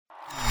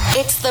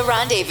It's The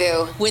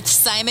Rendezvous with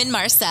Simon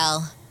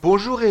Marcel.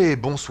 Bonjour et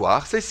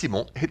bonsoir, c'est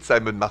Simon. It's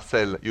Simon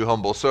Marcel, your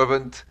humble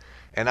servant.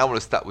 And I want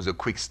to start with a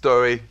quick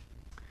story.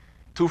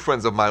 Two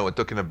friends of mine were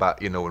talking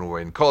about, when we were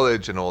in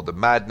college and all the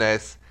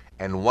madness.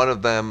 And one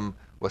of them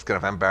was kind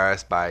of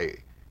embarrassed by,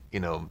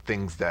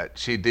 things that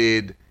she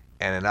did.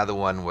 And another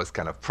one was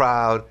kind of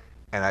proud.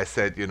 And I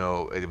said,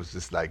 it was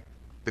just like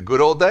the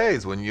good old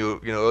days when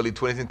early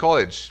 20s in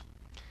college.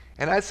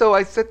 And so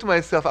I said to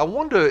myself, I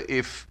wonder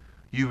if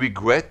you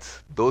regret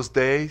those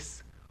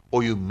days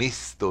or you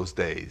miss those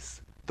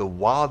days, the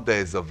wild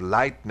days of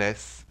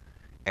lightness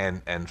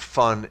and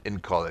fun in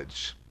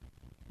college.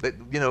 That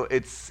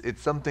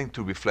it's something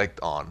to reflect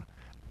on.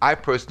 I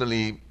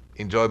personally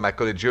enjoyed my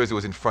college years. It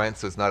was in France,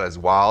 so it's not as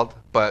wild,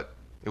 but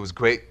it was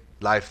great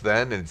life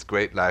then and it's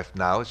great life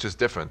now. It's just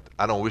different.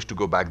 I don't wish to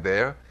go back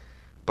there,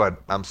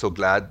 but I'm so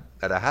glad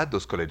that I had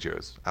those college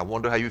years. I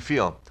wonder how you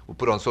feel. We'll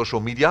put it on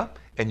social media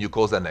and your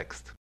calls are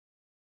next.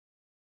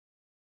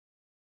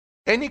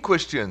 Any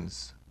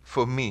questions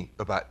for me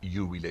about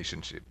your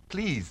relationship?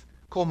 Please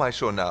call my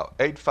show now,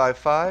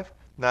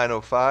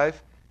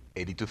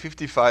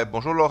 855-905-8255.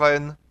 Bonjour,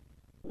 Lorraine.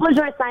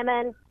 Bonjour,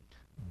 Simon.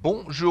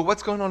 Bonjour.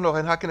 What's going on,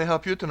 Lorraine? How can I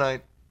help you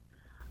tonight?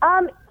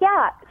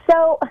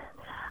 So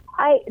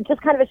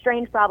just kind of a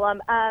strange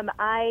problem.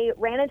 I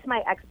ran into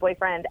my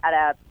ex-boyfriend at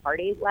a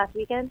party last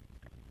weekend,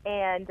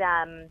 and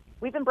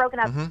we've been broken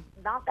up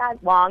not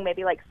that long,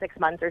 maybe like 6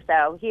 months or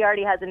so. He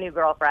already has a new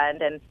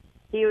girlfriend, and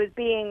he was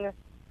being,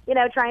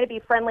 trying to be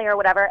friendly or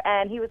whatever,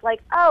 and he was like,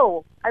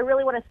 oh, I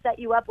really want to set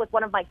you up with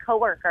one of my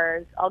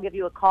coworkers. I'll give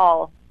you a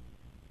call.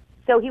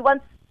 So he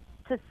wants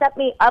to set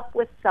me up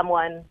with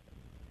someone.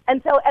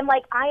 And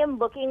I am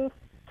looking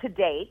to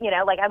date,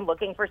 I'm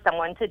looking for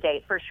someone to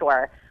date for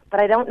sure. But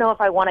I don't know if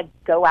I want to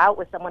go out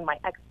with someone my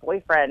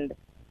ex-boyfriend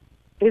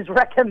is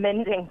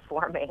recommending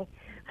for me.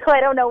 So I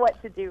don't know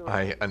what to do.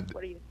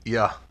 What do you?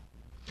 Yeah.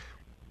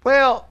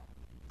 Well,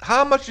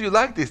 how much do you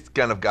like this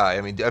kind of guy?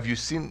 I mean, have you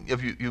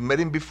met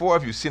him before?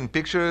 Have you seen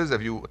pictures?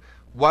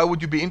 Why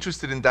would you be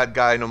interested in that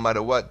guy no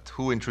matter what?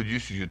 Who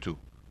introduced you to?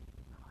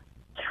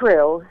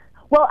 True.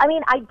 Well, I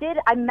mean, I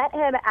met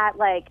him at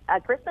like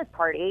a Christmas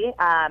party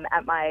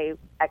at my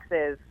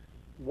ex's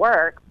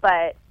work,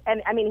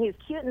 and I mean, he's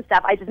cute and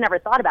stuff. I just never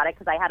thought about it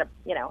because I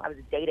was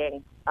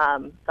dating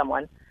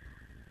someone.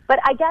 But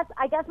I guess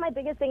my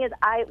biggest thing is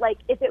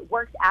if it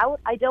works out,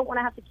 I don't want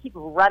to have to keep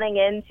running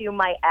into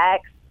my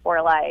ex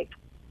or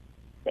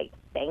say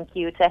thank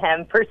you to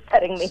him for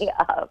setting me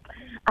up.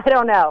 I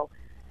don't know.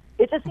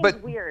 It just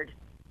seems weird.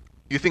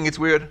 You think it's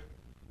weird?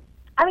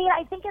 I mean,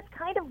 I think it's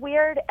kind of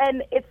weird,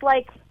 and it's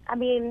I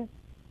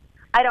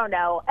don't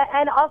know.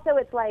 And also,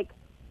 it's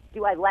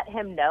do I let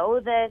him know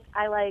that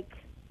I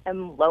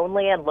am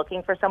lonely and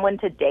looking for someone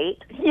to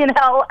date?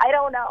 I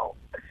don't know.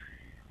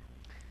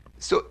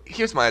 So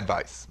here's my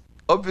advice.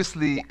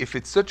 Obviously, if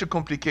it's such a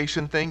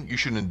complication thing, you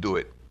shouldn't do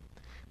it.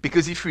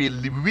 Because if you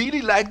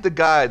really like the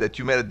guy that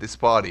you met at this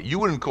party, you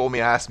wouldn't call me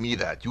and ask me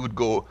that. You would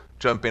go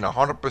jump in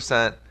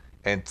 100%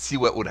 and see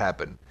what would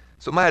happen.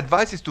 So my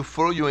advice is to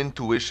follow your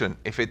intuition.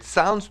 If it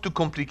sounds too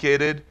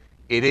complicated,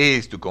 it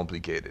is too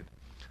complicated.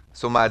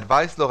 So my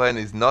advice, Lorraine,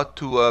 is not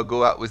to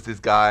go out with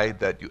this guy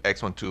that your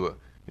ex want to,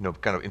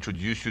 kind of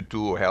introduce you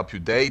to or help you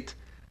date.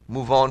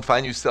 Move on,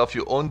 find yourself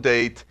your own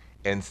date,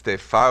 and stay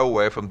far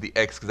away from the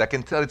ex, because I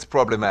can tell it's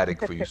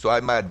problematic for you.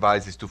 So my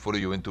advice is to follow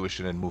your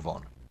intuition and move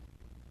on.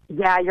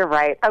 Yeah, you're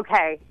right.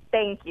 Okay,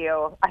 thank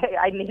you.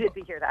 I needed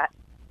to hear that.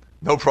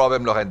 No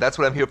problem, Lorraine. That's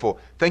what I'm here for.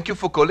 Thank you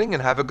for calling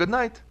and have a good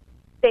night.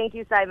 Thank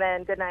you,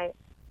 Simon. Good night.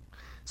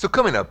 So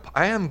coming up,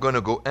 I am going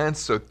to go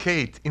answer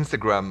Kate's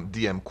Instagram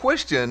DM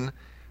question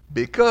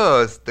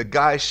because the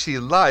guy she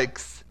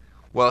likes,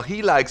 well,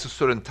 he likes a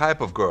certain type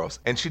of girls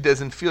and she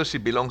doesn't feel she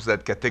belongs to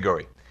that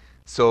category.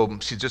 So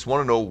she just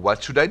want to know,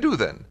 what should I do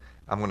then?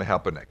 I'm going to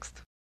help her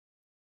next.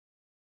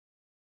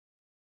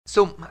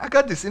 So I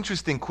got this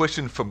interesting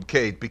question from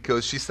Kate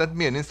because she sent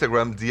me an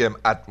Instagram DM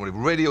at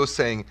radio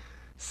saying,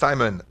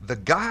 Simon, the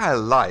guy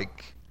I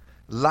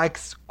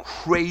likes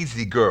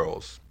crazy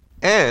girls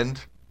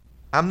and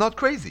I'm not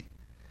crazy.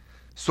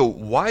 So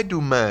why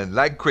do men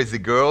like crazy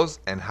girls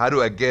and how do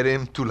I get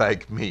him to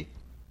like me?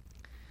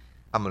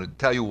 I'm going to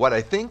tell you what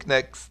I think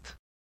next.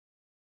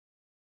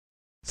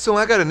 So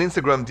I got an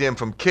Instagram DM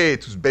from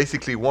Kate who's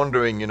basically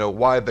wondering,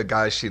 why the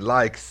guy she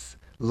likes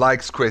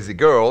crazy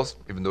girls,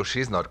 even though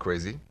she's not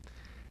crazy.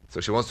 So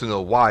she wants to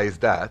know why is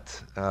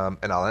that,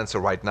 and I'll answer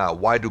right now.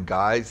 Why do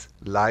guys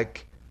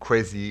like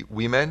crazy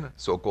women,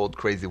 so-called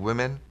crazy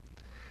women?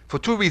 For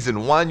two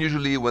reasons. One,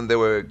 usually when they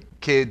were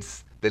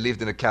kids, they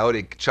lived in a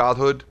chaotic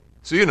childhood.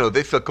 So,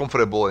 they feel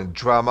comfortable in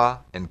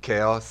drama and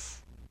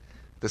chaos.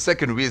 The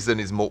second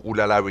reason is more ooh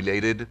la la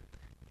related,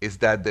 is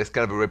that there's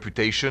kind of a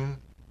reputation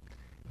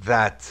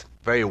that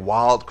very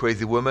wild,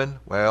 crazy women,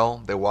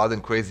 well, they're wild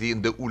and crazy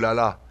in the ooh la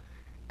la.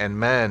 And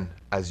men,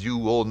 as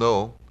you all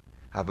know,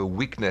 have a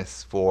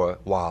weakness for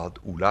wild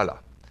ooh la la.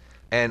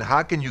 And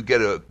how can you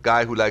get a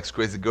guy who likes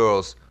crazy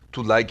girls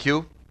to like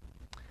you?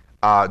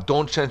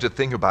 Don't change a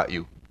thing about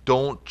you.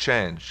 Don't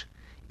change.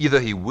 Either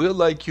he will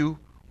like you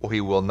or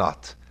he will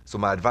not. So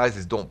my advice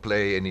is don't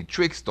play any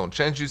tricks, don't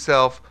change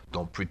yourself,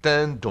 don't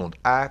pretend, don't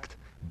act,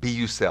 be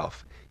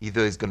yourself.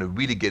 Either he's going to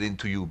really get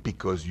into you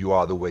because you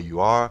are the way you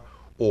are,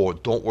 or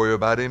don't worry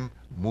about him,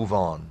 move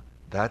on.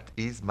 That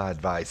is my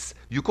advice.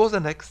 You call the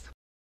next.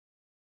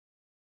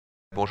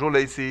 Bonjour,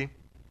 Lacey.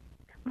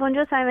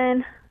 Bonjour,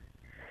 Simon.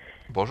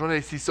 Bonjour,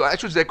 Lacey. So I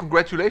should say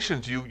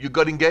congratulations. You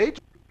got engaged?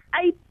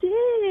 I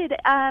did.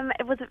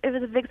 It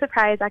was a big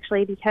surprise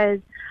actually because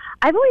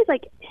I've always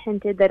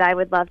hinted that I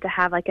would love to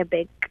have a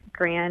big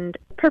grand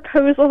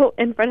proposal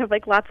in front of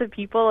lots of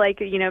people,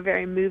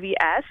 very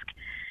movie-esque.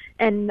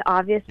 And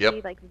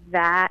obviously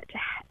that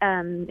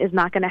is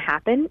not going to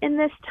happen in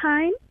this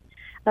time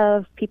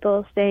of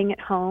people staying at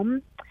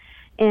home.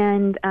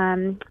 And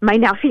my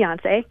now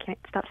fiance, can't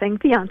stop saying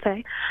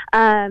fiance,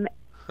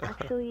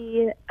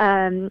 actually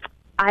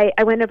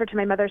I went over to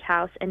my mother's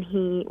house, and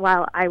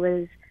while I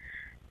was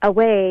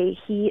away,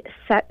 he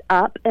set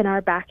up in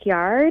our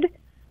backyard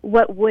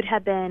what would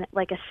have been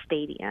a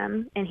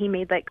stadium, and he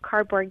made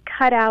cardboard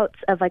cutouts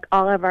of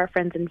all of our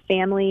friends and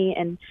family,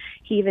 and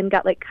he even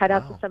got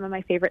cutouts of some of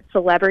my favorite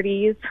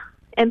celebrities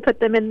and put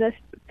them in this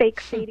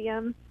fake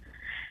stadium,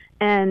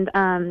 and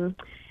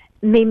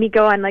made me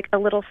go on a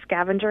little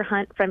scavenger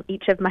hunt from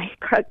each of my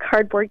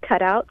cardboard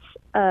cutouts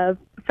of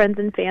friends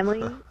and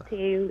family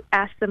to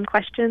ask them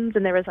questions,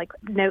 and there was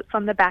notes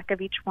on the back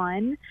of each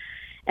one.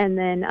 And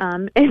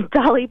then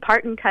Dolly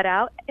Parton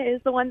cutout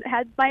is the one that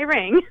had my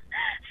ring.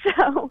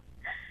 So,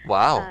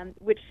 wow.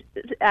 Which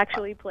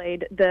actually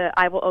played the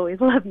 "I Will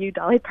Always Love You"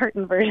 Dolly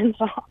Parton version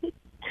song.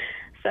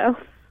 So,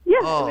 yeah,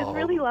 It was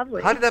really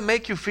lovely. How did that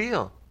make you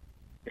feel?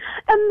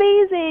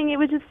 Amazing. It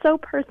was just so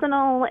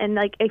personal, and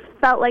it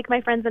felt like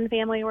my friends and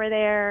family were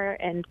there,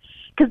 and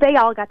because they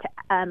all got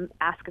to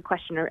ask a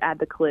question or add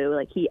the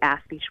clue. He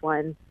asked each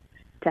one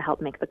to help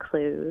make the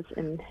clues,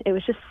 and it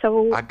was just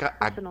so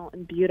personal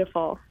and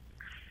beautiful.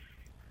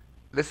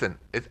 Listen,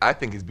 I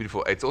think it's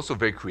beautiful. It's also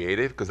very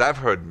creative because I've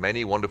heard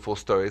many wonderful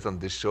stories on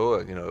this show,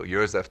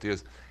 years after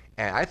years.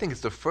 And I think it's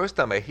the first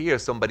time I hear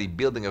somebody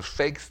building a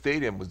fake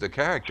stadium with the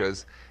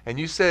characters. And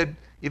you said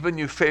even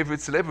your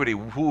favorite celebrity.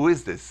 Who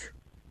is this?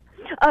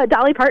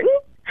 Dolly Parton.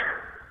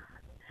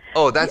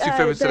 Oh, that's your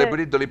favorite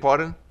celebrity, Dolly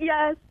Parton?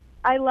 Yes,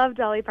 I love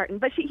Dolly Parton.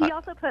 But he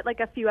also put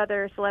a few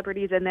other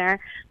celebrities in there.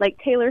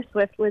 Taylor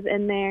Swift was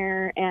in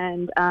there,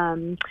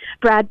 and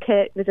Brad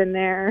Pitt was in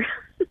there.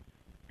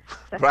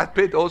 Brad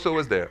Pitt also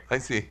was there. I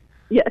see.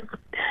 Yes.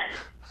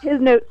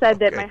 His note said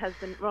that my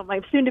husband,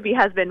 my soon-to-be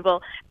husband,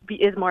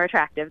 is more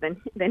attractive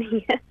than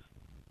he is.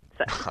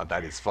 So,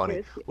 that is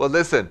funny. Well,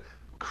 listen,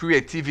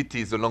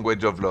 creativity is the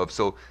language of love.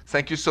 So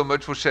thank you so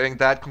much for sharing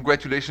that.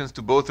 Congratulations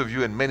to both of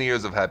you and many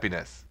years of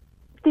happiness.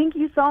 Thank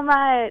you so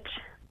much.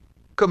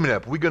 Coming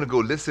up, we're going to go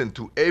listen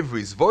to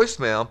Avery's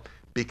voicemail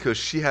because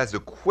she has a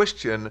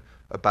question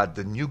about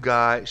the new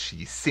guy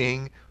she's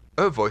seeing.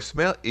 Her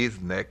voicemail is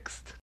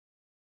next.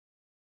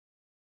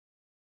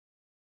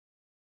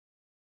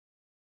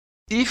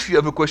 If you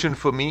have a question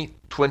for me,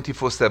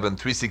 24/7,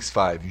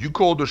 365, you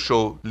call the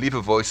show, leave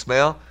a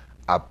voicemail.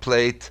 I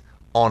play it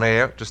on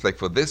air, just like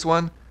for this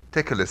one.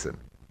 Take a listen.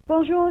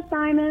 Bonjour,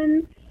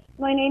 Simon.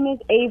 My name is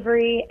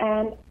Avery,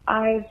 and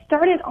I've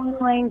started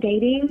online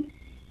dating,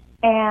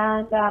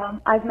 and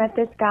I've met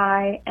this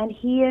guy, and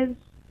he is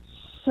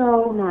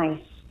so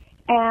nice.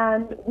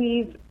 And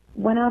we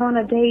went out on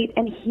a date,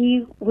 and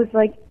he was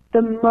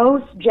the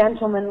most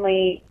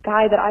gentlemanly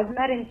guy that I've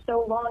met in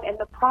so long, and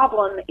the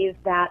problem is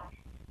that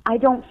I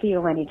don't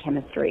feel any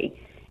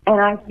chemistry, and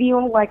I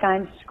feel like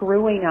I'm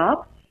screwing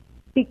up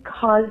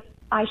because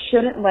I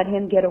shouldn't let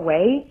him get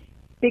away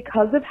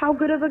because of how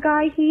good of a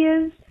guy he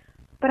is,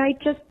 but I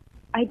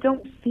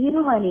don't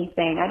feel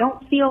anything. I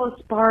don't feel a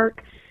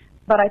spark,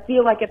 but I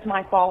feel like it's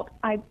my fault.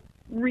 I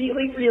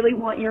really, really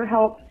want your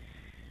help.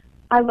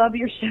 I love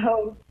your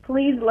show.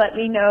 Please let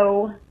me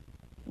know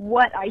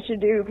what I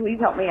should do. Please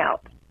help me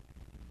out.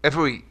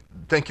 Avery,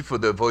 thank you for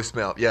the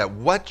voicemail. Yeah,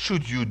 what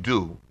should you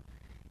do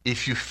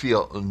if you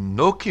feel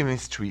no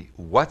chemistry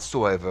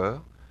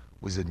whatsoever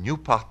with a new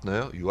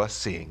partner you are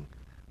seeing?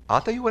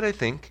 I'll tell you what I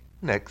think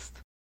next.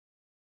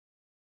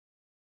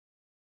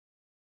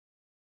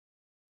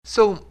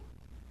 So,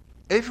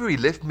 Avery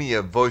left me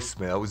a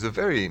voicemail with a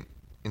very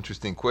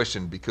interesting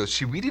question because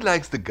she really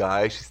likes the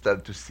guy she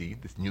started to see,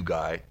 this new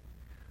guy.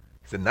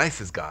 He's the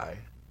nicest guy.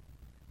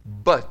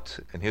 But,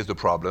 and here's the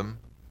problem,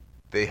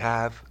 they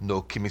have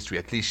no chemistry.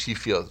 At least she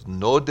feels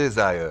no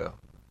desire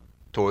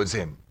towards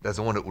him.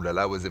 Doesn't want to ooh la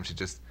la with him. She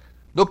just,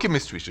 no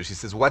chemistry. So she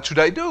says, what should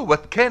I do?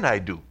 What can I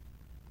do?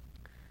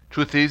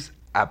 Truth is,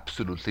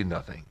 absolutely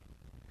nothing.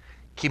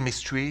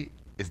 Chemistry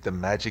is the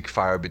magic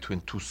fire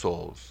between two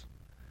souls,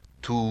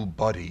 two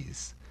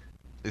bodies.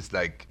 It's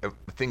like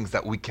things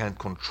that we can't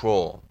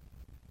control.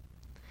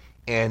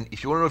 And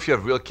if you want to know if you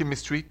have real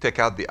chemistry, take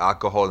out the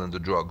alcohol and the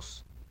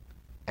drugs.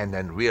 And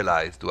then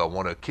realize, do I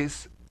want to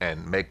kiss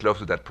and make love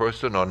to that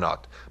person or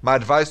not? My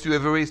advice to you,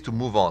 Avery, is to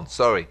move on.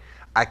 Sorry.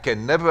 I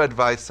can never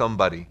advise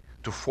somebody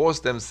to force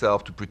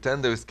themselves to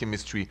pretend there is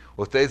chemistry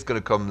or that it's going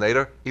to come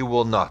later. It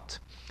will not.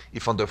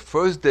 If on the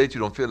first date you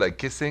don't feel like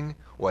kissing,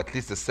 or at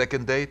least the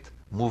second date,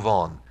 move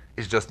on.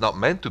 It's just not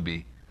meant to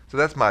be. So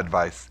that's my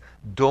advice.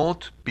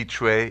 Don't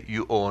betray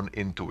your own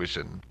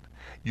intuition.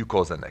 You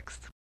call the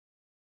next.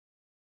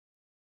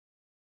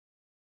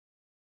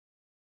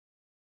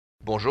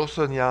 Bonjour,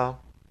 Sonia.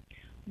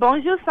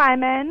 Bonjour,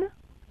 Simon.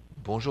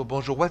 Bonjour,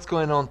 bonjour. What's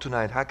going on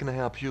tonight? How can I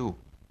help you?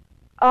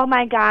 Oh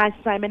my gosh,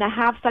 Simon, I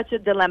have such a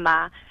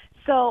dilemma.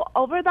 So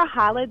over the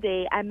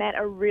holiday, I met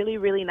a really,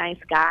 really nice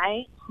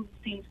guy who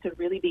seems to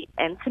really be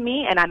into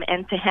me, and I'm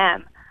into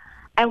him.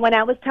 And when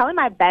I was telling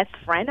my best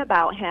friend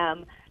about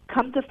him,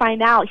 come to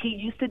find out, he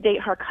used to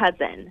date her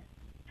cousin.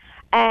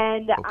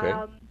 And Okay.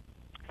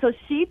 so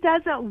she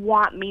doesn't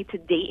want me to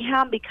date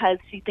him because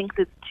she thinks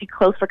it's too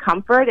close for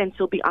comfort and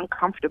she'll be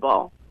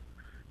uncomfortable.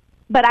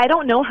 But I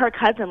don't know her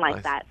cousin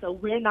like that, so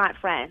we're not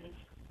friends.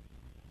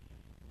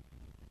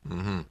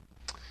 Mm-hmm.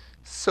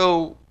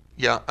 So,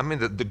 yeah, I mean,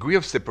 the degree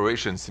of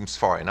separation seems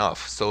far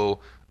enough.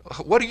 So,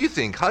 what do you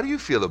think? How do you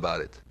feel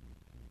about it?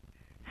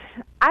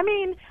 I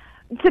mean,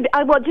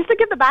 well, just to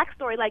give the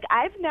backstory, like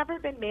I've never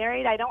been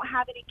married. I don't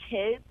have any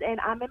kids, and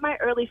I'm in my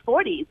early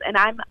 40s, and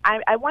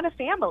I want a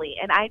family,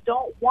 and I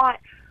don't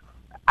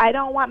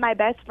want my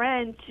best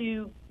friend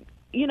to,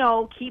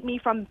 keep me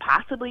from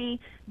possibly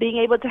being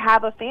able to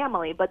have a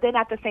family. But then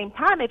at the same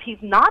time, if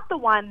he's not the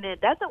one and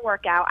it doesn't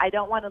work out, I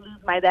don't want to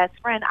lose my best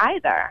friend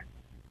either.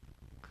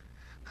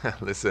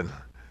 Listen,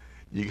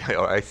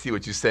 I see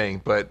what you're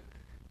saying, but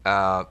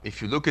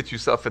if you look at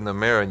yourself in the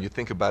mirror and you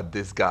think about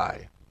this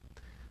guy,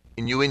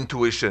 in your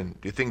intuition,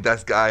 do you think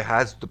that guy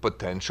has the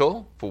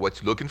potential for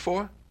what you're looking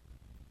for?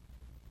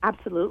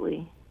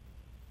 Absolutely.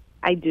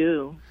 I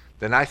do.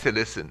 Then I say,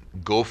 listen,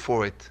 go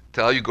for it.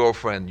 Tell your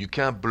girlfriend, you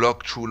can't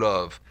block true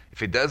love.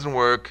 If it doesn't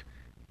work,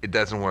 it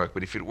doesn't work.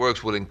 But if it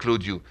works, we'll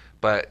include you.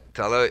 But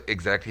tell her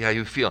exactly how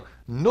you feel.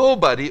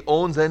 Nobody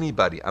owns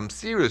anybody. I'm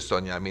serious,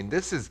 Sonia. I mean,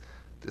 this,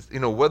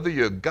 whether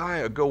you're a guy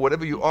or girl,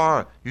 whatever you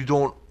are, you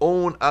don't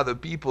own other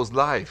people's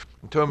life.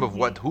 In terms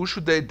of who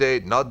should they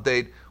date, not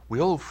date.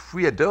 We're all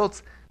free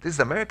adults. This is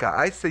America.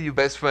 I say your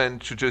best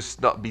friend should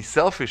just not be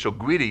selfish or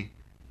greedy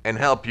and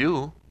help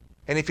you.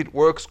 And if it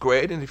works,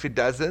 great. And if it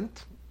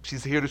doesn't,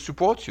 she's here to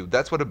support you.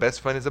 That's what a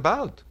best friend is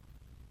about.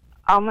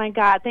 Oh my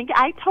God,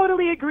 I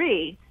totally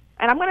agree.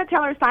 And I'm going to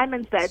tell her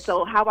Simon said,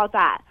 so how about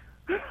that?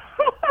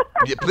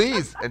 Yeah,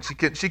 please. And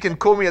she can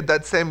call me at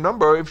that same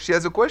number if she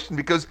has a question,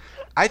 because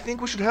I think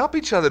we should help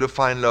each other to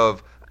find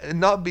love and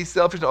not be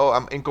selfish. Oh,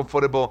 I'm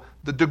uncomfortable.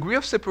 The degree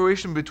of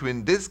separation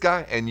between this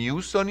guy and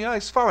you, Sonia,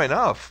 is far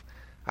enough.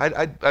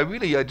 I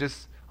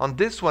just, on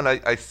this one,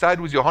 I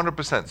side with you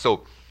 100%.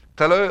 So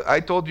tell her I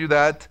told you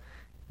that.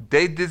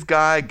 Date this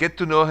guy, get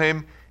to know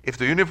him. If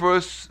the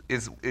universe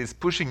is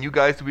pushing you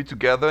guys to be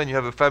together and you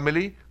have a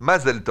family,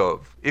 mazel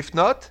tov. If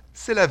not,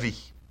 c'est la vie.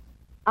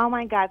 Oh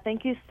my God,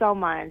 thank you so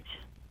much.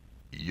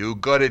 You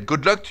got it.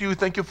 Good luck to you.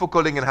 Thank you for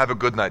calling and have a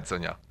good night,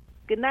 Sonia.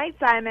 Good night,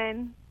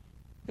 Simon.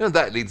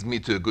 That leads me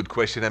to a good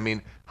question. I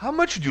mean, how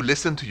much should you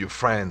listen to your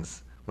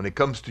friends when it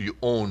comes to your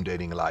own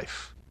dating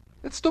life?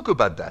 Let's talk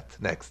about that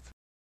next.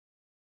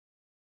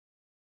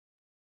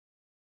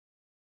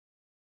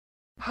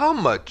 How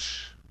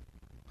much,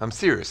 I'm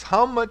serious,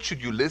 how much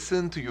should you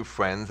listen to your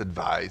friends'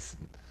 advice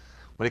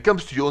when it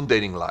comes to your own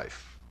dating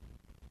life?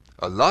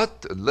 A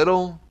lot? A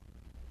little?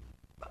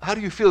 How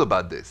do you feel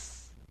about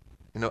this?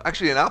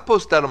 Actually, and I'll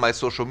post that on my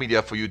social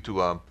media for you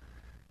to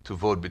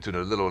vote between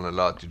a little and a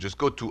lot. You just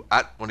go to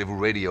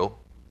 @rendezvous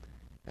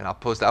and I'll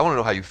post that. I want to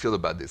know how you feel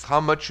about this. How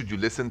much should you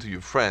listen to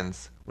your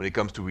friends when it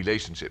comes to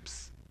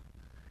relationships?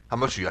 How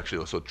much do you actually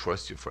also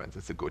trust your friends?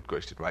 That's a good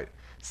question, right?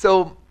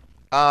 So,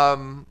 I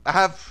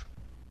have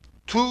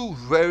two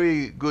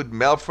very good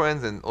male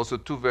friends and also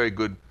two very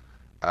good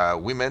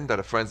women that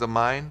are friends of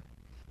mine.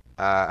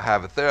 I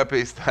have a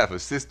therapist, I have a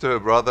sister, a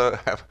brother,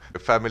 I have a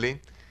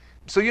family.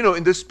 So,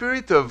 in the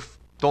spirit of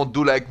don't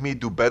do like me,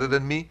 do better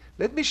than me,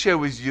 let me share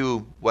with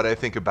you what I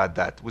think about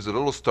that with a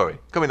little story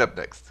coming up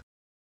next.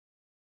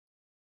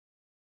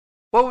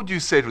 What would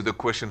you say to the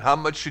question, how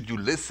much should you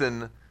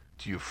listen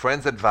to your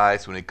friend's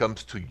advice when it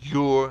comes to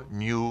your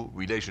new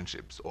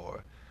relationships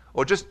or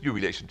just your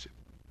relationship?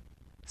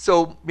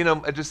 So,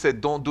 I just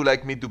said, don't do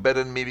like me, do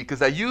better than me,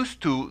 because I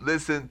used to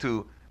listen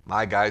to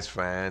my guys'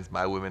 friends,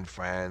 my women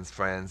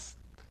friends.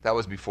 That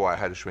was before I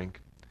had a shrink.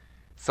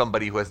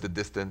 Somebody who has the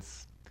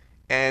distance.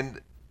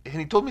 And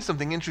he told me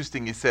something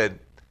interesting. He said,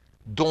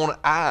 don't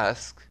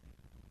ask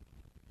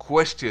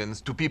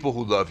questions to people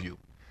who love you,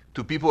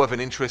 to people who have an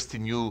interest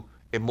in you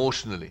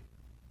emotionally.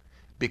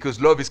 Because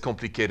love is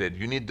complicated.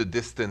 You need the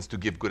distance to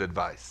give good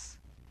advice.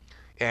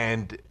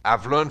 And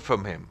I've learned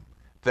from him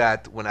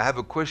that when I have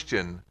a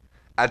question,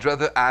 I'd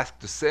rather ask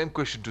the same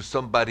question to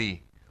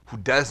somebody who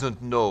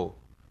doesn't know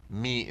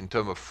me in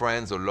terms of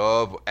friends or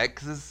love or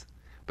exes,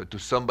 but to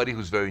somebody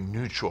who's very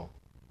neutral.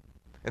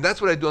 And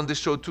that's what I do on this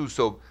show too.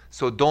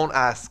 So don't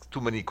ask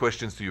too many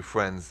questions to your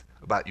friends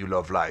about your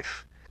love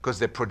life, because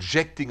they're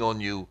projecting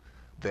on you.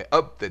 They're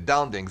up, they're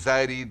down, the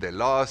anxiety, they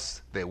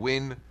lost, they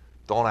win.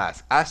 Don't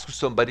ask. Ask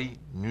somebody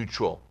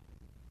neutral,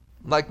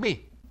 like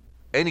me,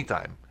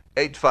 anytime.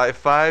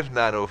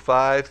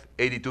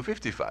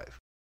 855-905-8255.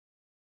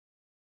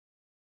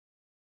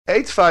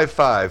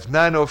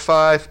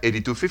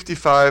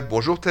 855-905-8255.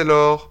 Bonjour,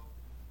 Taylor.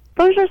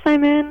 Bonjour,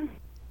 Simon.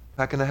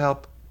 How can I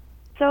help?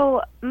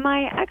 So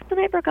my ex and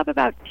I broke up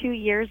about 2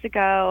 years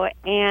ago,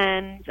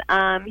 and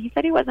he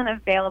said he wasn't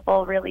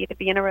available really to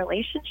be in a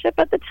relationship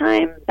at the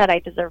time, that I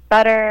deserved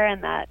better,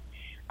 and that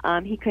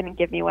he couldn't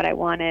give me what I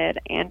wanted,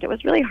 and it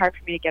was really hard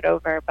for me to get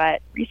over.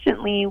 But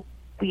recently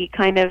we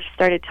kind of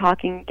started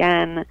talking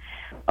again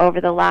over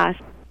the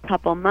last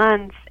couple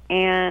months,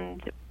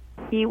 and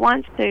he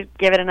wants to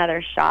give it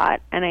another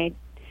shot, and I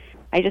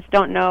just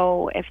don't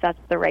know if that's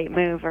the right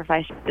move or if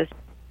I should just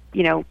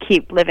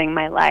keep living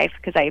my life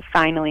because I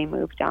finally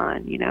moved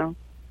on.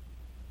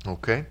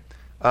 Okay.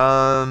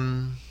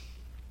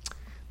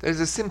 There's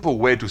a simple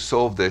way to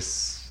solve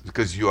this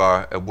because you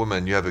are a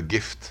woman, you have a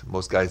gift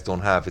most guys don't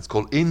have. It's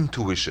called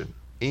intuition.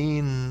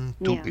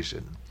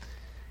 Intuition.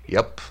 Yeah.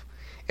 Yep.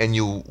 And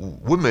you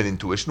women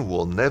intuition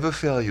will never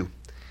fail you.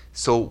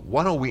 So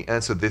why don't we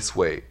answer this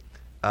way?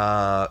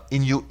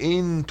 In your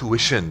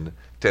intuition,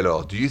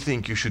 Taylor, do you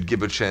think you should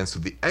give a chance to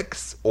the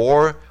ex,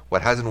 or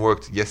what hasn't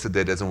worked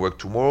yesterday doesn't work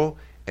tomorrow,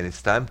 and it's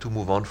time to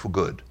move on for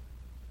good?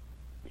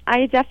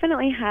 I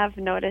definitely have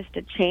noticed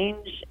a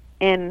change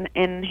in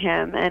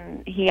him,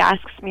 and he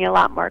asks me a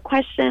lot more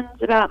questions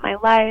about my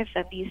life,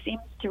 and he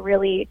seems to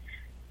really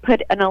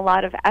put in a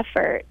lot of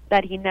effort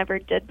that he never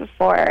did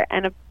before.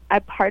 And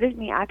a part of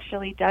me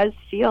actually does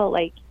feel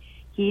like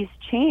he's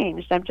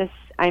changed.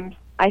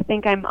 I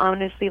think I'm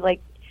honestly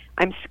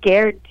I'm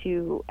scared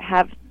to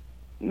have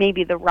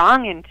maybe the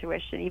wrong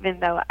intuition, even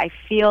though I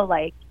feel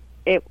like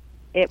it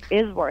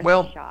is worth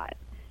a shot.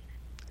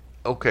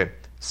 Okay,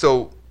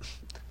 so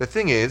the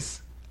thing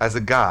is, as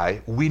a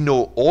guy, we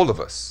know, all of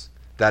us,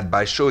 that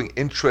by showing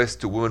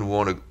interest to women who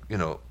want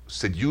to,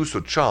 seduce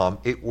or charm,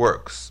 it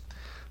works.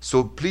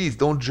 So please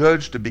don't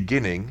judge the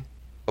beginning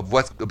of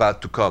what's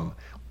about to come.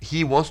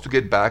 He wants to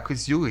get back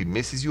with you, he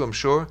misses you, I'm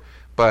sure,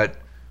 but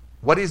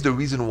what is the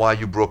reason why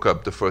you broke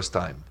up the first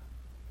time?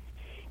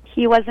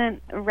 He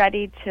wasn't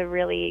ready to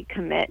really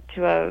commit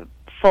to a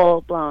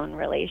full-blown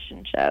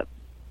relationship.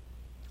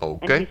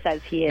 Okay. And he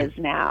says he is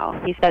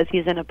now. He says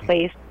he's in a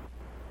place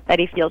that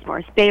he feels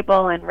more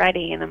stable and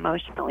ready and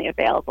emotionally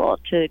available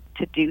to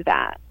do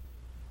that.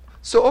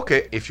 So,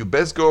 okay, if your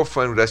best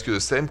girlfriend would ask you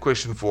the same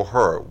question for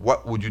her,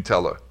 what would you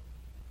tell her?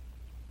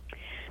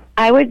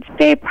 I would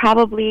say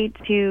probably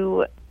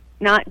to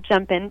not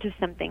jump into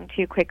something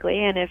too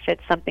quickly, and if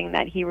it's something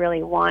that he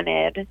really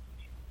wanted,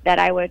 that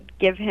I would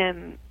give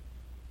him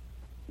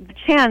the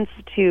chance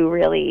to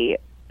really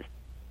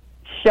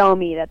show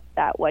me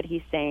that what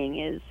he's saying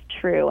is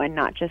true and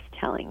not just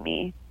telling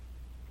me.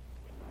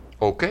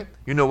 Okay,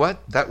 you know what?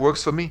 That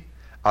works for me.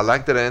 I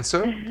like that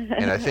answer,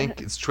 and I think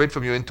it's straight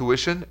from your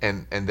intuition,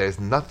 and there's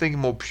nothing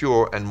more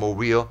pure and more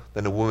real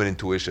than a woman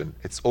intuition.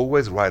 It's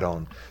always right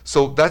on.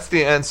 So that's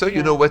the answer. Yeah.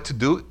 You know what to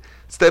do.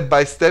 Step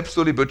by step,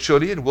 slowly but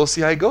surely, and we'll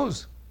see how it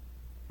goes.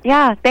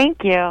 Yeah,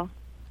 thank you.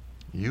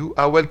 You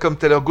are welcome,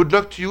 Taylor. Good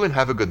luck to you, and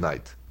have a good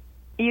night.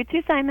 You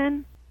too,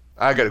 Simon.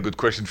 I got a good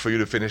question for you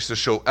to finish the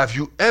show. Have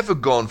you ever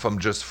gone from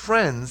just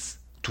friends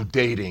to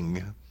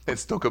dating?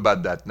 Let's talk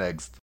about that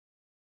next.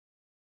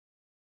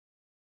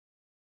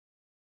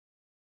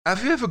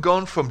 Have you ever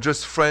gone from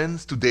just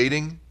friends to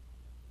dating?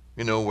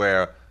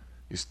 Where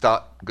you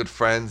start good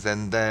friends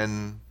and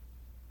then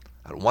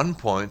at one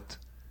point,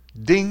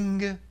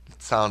 ding,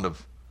 sound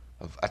of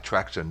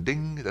attraction,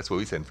 ding, that's what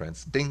we say in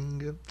France,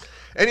 ding.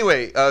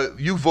 Anyway,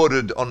 you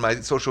voted on my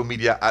social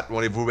media at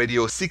Rendezvous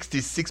Radio.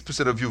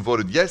 66% of you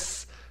voted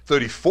yes,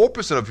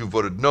 34% of you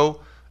voted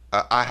no.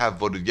 I have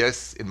voted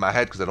yes in my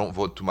head because I don't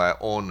vote to my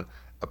own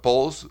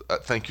polls.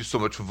 Thank you so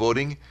much for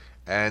voting.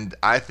 And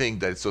I think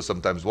that it's so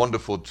sometimes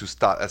wonderful to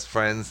start as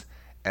friends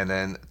and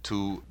then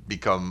to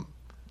become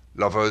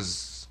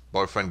lovers,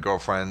 boyfriend,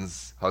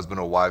 girlfriends, husband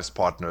or wives,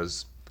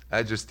 partners.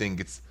 I just think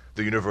it's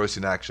the universe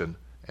in action,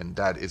 and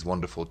that is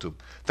wonderful too.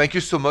 Thank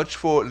you so much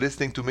for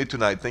listening to me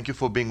tonight. Thank you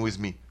for being with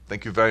me.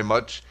 Thank you very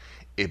much,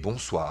 et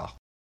bonsoir.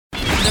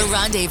 The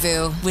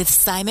Rendezvous with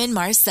Simon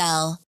Marcel.